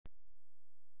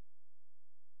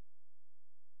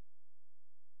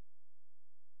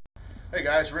Hey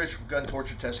guys, Rich from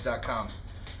GunTortureTests.com.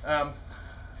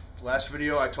 Last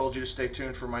video I told you to stay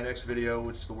tuned for my next video,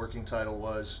 which the working title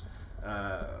was,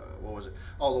 what was it?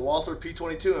 Oh, the Walther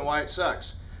P22 and why it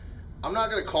sucks. I'm not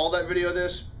going to call that video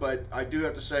this, but I do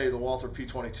have to say the Walther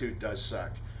P22 does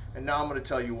suck. And now I'm going to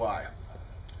tell you why.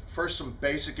 First, some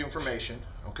basic information,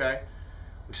 okay?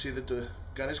 We see that the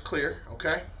gun is clear,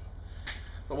 okay?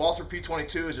 The Walther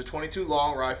P22 is a 22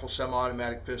 long rifle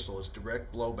semi-automatic pistol. It's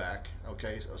direct blowback,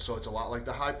 okay? So it's a lot like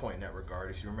the High Point in that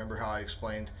regard. If you remember how I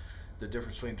explained the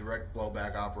difference between direct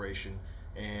blowback operation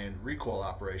and recoil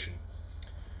operation.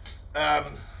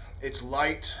 It's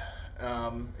light.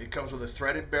 It comes with a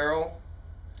threaded barrel.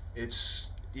 It's,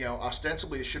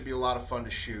 ostensibly it should be a lot of fun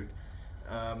to shoot.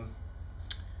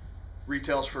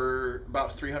 Retails for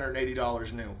about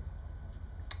 $380 new.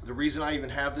 The reason I even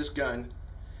have this gun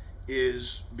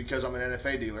is because I'm an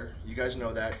NFA dealer. You guys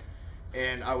know that.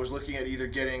 And I was looking at either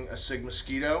getting a Sig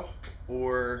Mosquito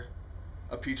or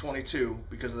a P22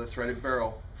 because of the threaded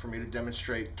barrel for me to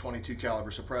demonstrate 22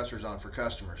 caliber suppressors on for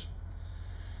customers.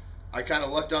 I kind of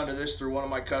lucked onto this through one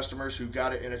of my customers who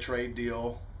got it in a trade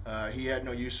deal. He had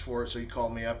no use for it, so he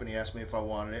called me up and he asked me if I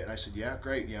wanted it, and I said yeah,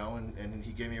 great, and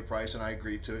he gave me a price and I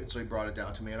agreed to it, and so he brought it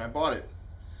down to me and I bought it.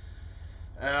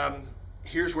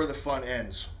 Here's where the fun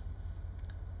ends.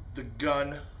 The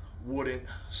gun wouldn't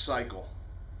cycle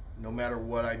no matter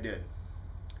what I did.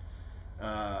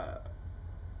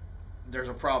 There's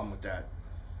a problem with that.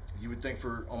 You would think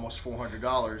for almost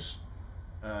 $400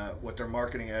 what they're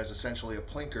marketing as essentially a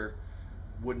plinker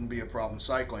wouldn't be a problem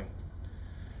cycling,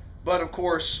 but of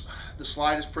course the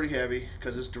slide is pretty heavy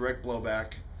because it's direct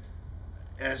blowback,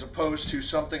 as opposed to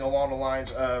something along the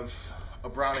lines of a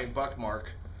Browning Buckmark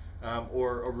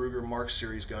or a Ruger Mark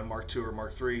Series gun, Mark II or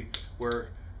Mark III, where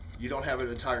you don't have an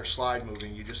entire slide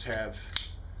moving, you just have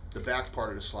the back part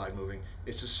of the slide moving.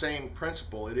 It's the same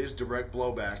principle. It is direct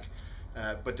blowback,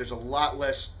 but there's a lot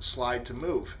less slide to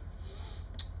move.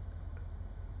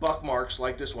 Buckmarks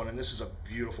like this one, and this is a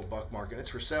beautiful buckmark, and it's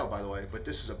for sale by the way, but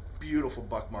this is a beautiful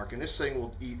buckmark, and this thing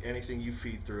will eat anything you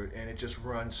feed through it, and it just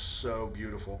runs so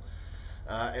beautiful.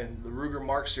 And the Ruger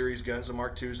Mark Series guns, the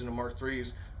Mark IIs and the Mark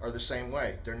IIIs, are the same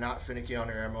way. They're not finicky on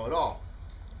their ammo at all.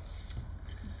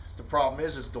 The problem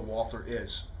is the Walther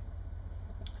is.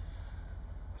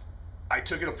 I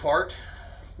took it apart,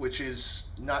 which is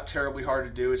not terribly hard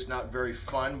to do. It's not very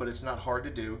fun, but it's not hard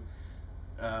to do.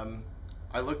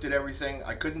 I looked at everything.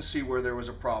 I couldn't see where there was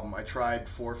a problem. I tried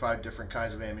 4 or 5 different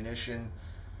kinds of ammunition,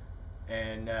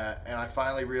 and I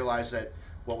finally realized that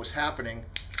what was happening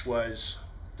was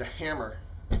the hammer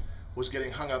was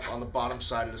getting hung up on the bottom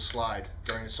side of the slide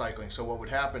during the cycling. So what would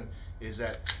happen is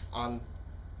that on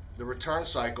the return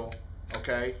cycle,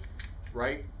 okay,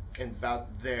 right in about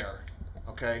there,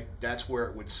 okay, that's where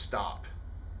it would stop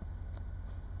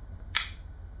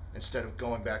instead of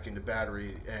going back into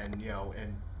battery and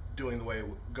and going the way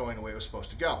it was supposed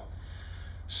to go.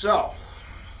 So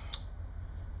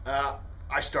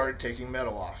I started taking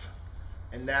metal off,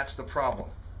 and that's the problem.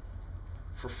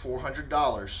 For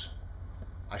 $400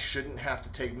 I shouldn't have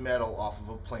to take metal off of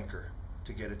a plinker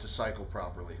to get it to cycle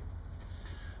properly.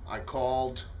 I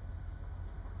called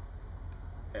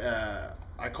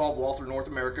Walther North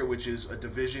America, which is a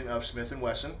division of Smith &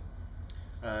 Wesson.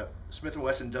 Smith &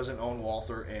 Wesson doesn't own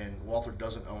Walther, and Walther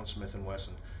doesn't own Smith &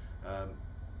 Wesson.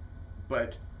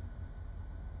 But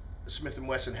Smith &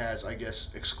 Wesson has, I guess,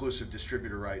 exclusive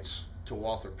distributor rights to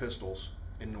Walther pistols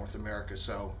in North America.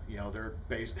 So they're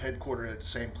headquartered at the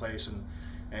same place,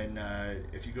 and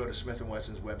if you go to Smith &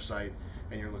 Wesson's website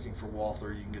and you're looking for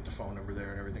Walther, you can get the phone number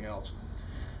there and everything else.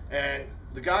 And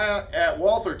the guy at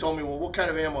Walther told me, well, what kind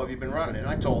of ammo have you been running? And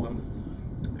I told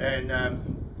him, and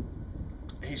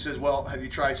he says, well, have you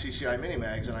tried CCI mini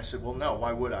mags? And I said, well, no,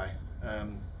 why would I?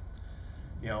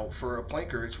 For a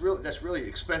plinker, that's really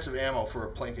expensive ammo for a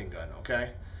plinking gun.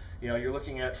 Okay, you're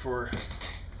looking at for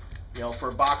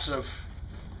a box of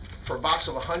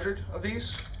 100 of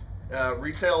these,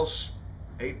 retails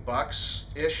 $8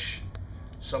 ish,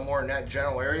 somewhere in that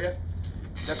general area.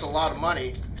 That's a lot of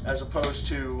money, as opposed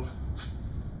to,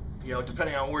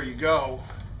 depending on where you go,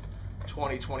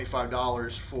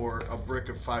 $20–25 for a brick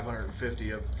of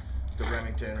 550 of the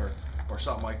Remington or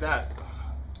something like that.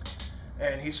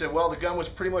 And he said, well, the gun was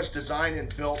pretty much designed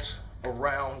and built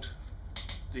around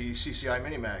the CCI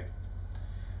mini mag.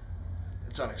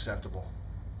 It's unacceptable.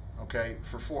 Okay,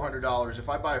 for $400, if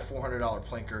I buy a $400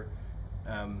 plinker,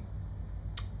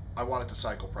 I want it to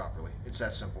cycle properly. It's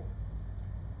that simple.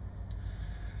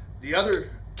 The other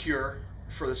cure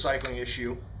for the cycling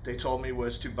issue, they told me,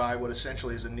 was to buy what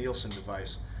essentially is a Nielsen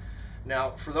device.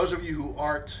 Now, for those of you who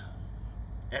aren't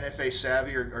NFA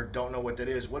savvy or don't know what that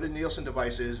is, what a Nielsen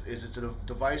device is it's a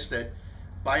device that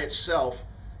by itself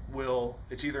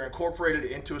it's either incorporated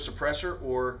into a suppressor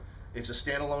or it's a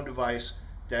standalone device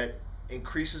that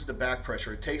increases the back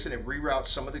pressure. It takes and it reroutes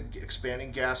some of the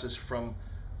expanding gases from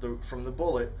the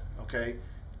bullet, okay,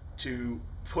 to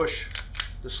push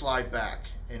the slide back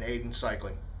and aid in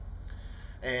cycling.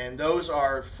 And those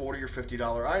are $40 or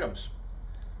 $50 items.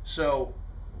 So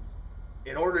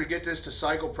in order to get this to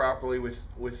cycle properly with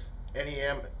any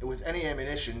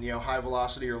ammunition, you know, high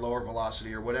velocity or lower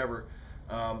velocity or whatever,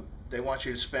 they want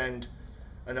you to spend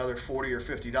another $40 or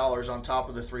 $50 on top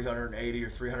of the $380 or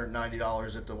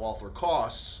 $390 that the Walther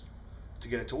costs to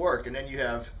get it to work. And then you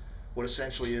have what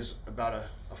essentially is about a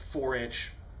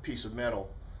 4-inch piece of metal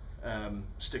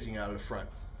sticking out of the front.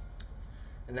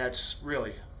 And that's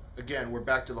really, again, we're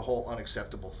back to the whole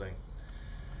unacceptable thing.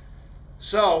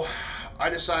 So I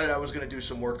decided I was going to do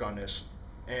some work on this.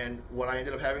 And what I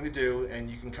ended up having to do, and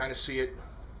you can kind of see it,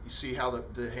 you see how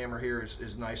the hammer here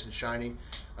is nice and shiny.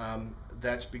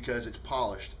 That's because it's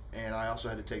polished, and I also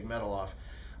had to take metal off.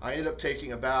 I ended up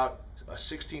taking about a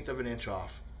 1/16 of an inch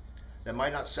off. That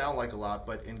might not sound like a lot,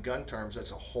 but in gun terms,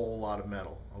 that's a whole lot of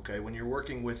metal. Okay, when you're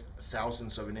working with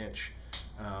thousandths of an inch,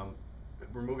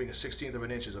 removing a 1/16 of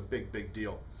an inch is a big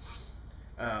deal.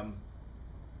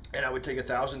 And I would take a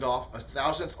thousandth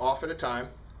off at a time,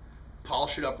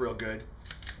 polish it up real good,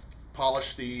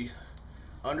 polish the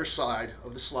underside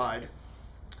of the slide.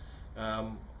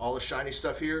 All the shiny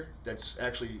stuff here, that's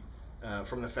actually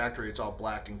from the factory, it's all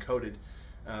black and coated.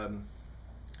 And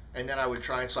then I would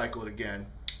try and cycle it again,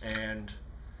 and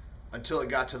until it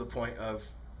got to the point of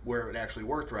where it actually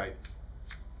worked right.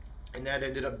 And that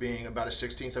ended up being about a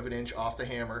 1/16 of an inch off the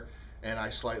hammer, and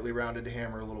I slightly rounded the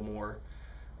hammer a little more.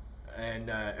 And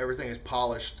everything is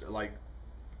polished like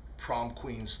prom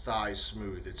queen's thighs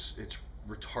smooth. It's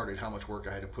retarded how much work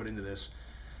I had to put into this.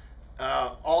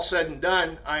 All said and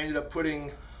done, I ended up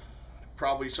putting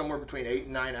probably somewhere between 8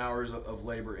 and 9 hours of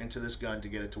labor into this gun to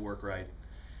get it to work right.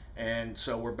 And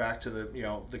so we're back to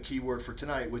the key word for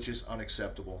tonight, which is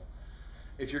unacceptable.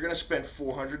 If you're going to spend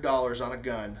 $400 on a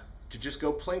gun to just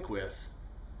go plink with,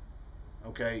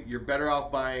 okay, you're better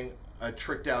off buying a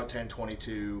tricked out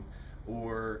 1022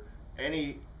 or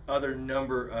any other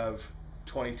number of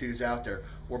 22s out there,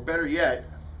 or better yet,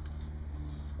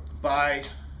 buy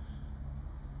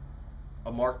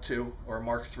a Mark II or a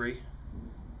Mark III,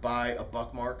 buy a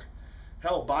Buckmark,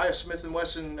 hell, buy a Smith &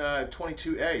 Wesson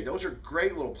 22A. Those are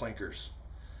great little plinkers,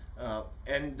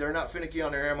 and they're not finicky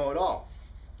on their ammo at all.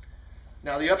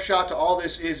 Now the upshot to all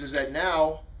this is that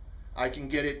now I can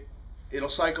get it, it'll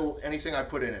cycle anything I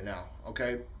put in it now,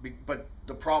 okay? But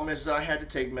the problem is that I had to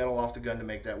take metal off the gun to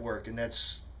make that work, and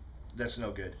that's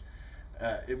no good.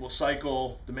 It will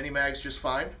cycle the mini mags just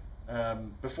fine.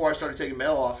 Before I started taking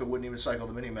metal off, it wouldn't even cycle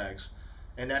the mini mags,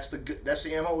 and that's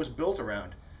the ammo it was built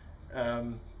around.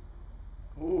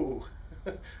 Ooh,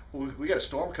 we got a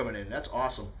storm coming in. That's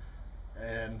awesome.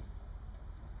 And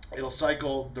it'll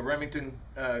cycle the Remington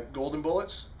Golden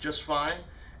Bullets just fine.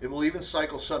 It will even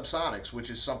cycle subsonics, which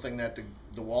is something that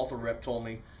the Walther rep told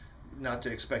me not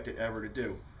to expect it ever to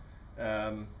do.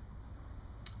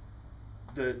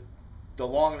 The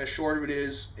long and the short of it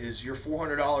is your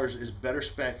 $400 is better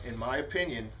spent, in my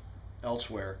opinion,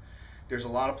 elsewhere. There's a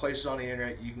lot of places on the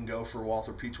internet you can go for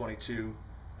Walther P22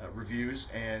 reviews,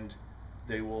 and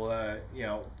they will,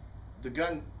 the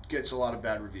gun gets a lot of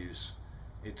bad reviews.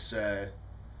 It's, and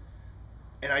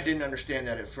I didn't understand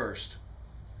that at first.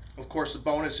 Of course, the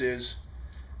bonus is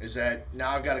that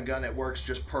now I've got a gun that works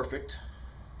just perfect,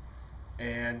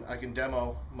 and I can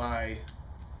demo my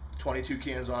 22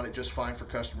 cans on it just fine for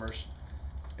customers,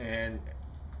 and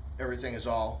everything is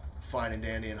all fine and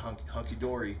dandy and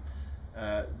hunky-dory.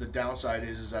 The downside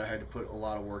is that I had to put a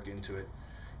lot of work into it.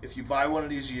 If you buy one of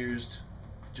these used,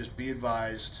 just be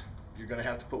advised you're going to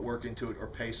have to put work into it or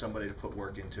pay somebody to put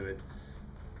work into it,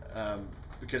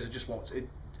 because it just won't.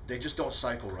 They just don't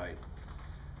cycle right.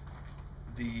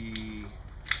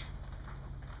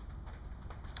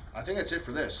 I think that's it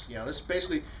for this. This is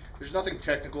basically, there's nothing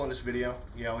technical in this video.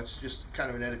 It's just kind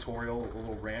of an editorial, a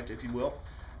little rant, if you will.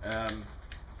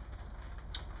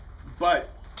 But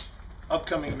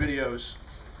upcoming videos,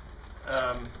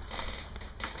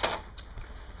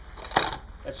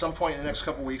 at some point in the next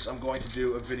couple weeks, I'm going to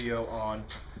do a video on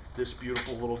this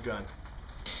beautiful little gun.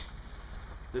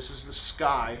 This is the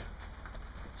Sky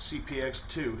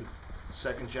CPX2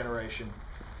 second generation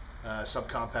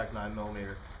subcompact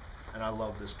 9mm, and I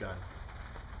love this gun.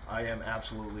 I am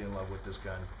absolutely in love with this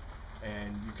gun,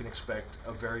 and you can expect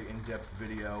a very in-depth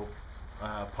video,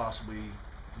 possibly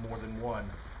more than one,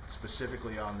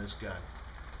 specifically on this gun.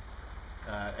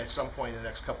 at some point in the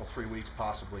next couple, 3 weeks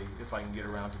possibly, if I can get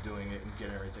around to doing it and get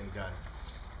everything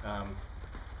done.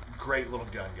 Great little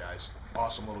gun, guys.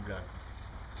 Awesome little gun.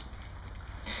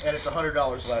 And it's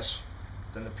 $100 less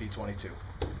than the P22.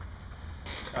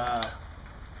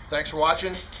 Thanks for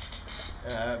watching.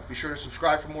 Be sure to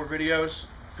subscribe for more videos.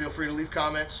 Feel free to leave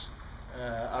comments.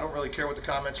 I don't really care what the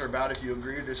comments are about. If you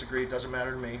agree or disagree, it doesn't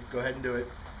matter to me. Go ahead and do it.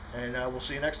 And we'll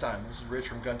see you next time. This is Rich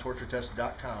from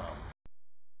GunTortureTests.com.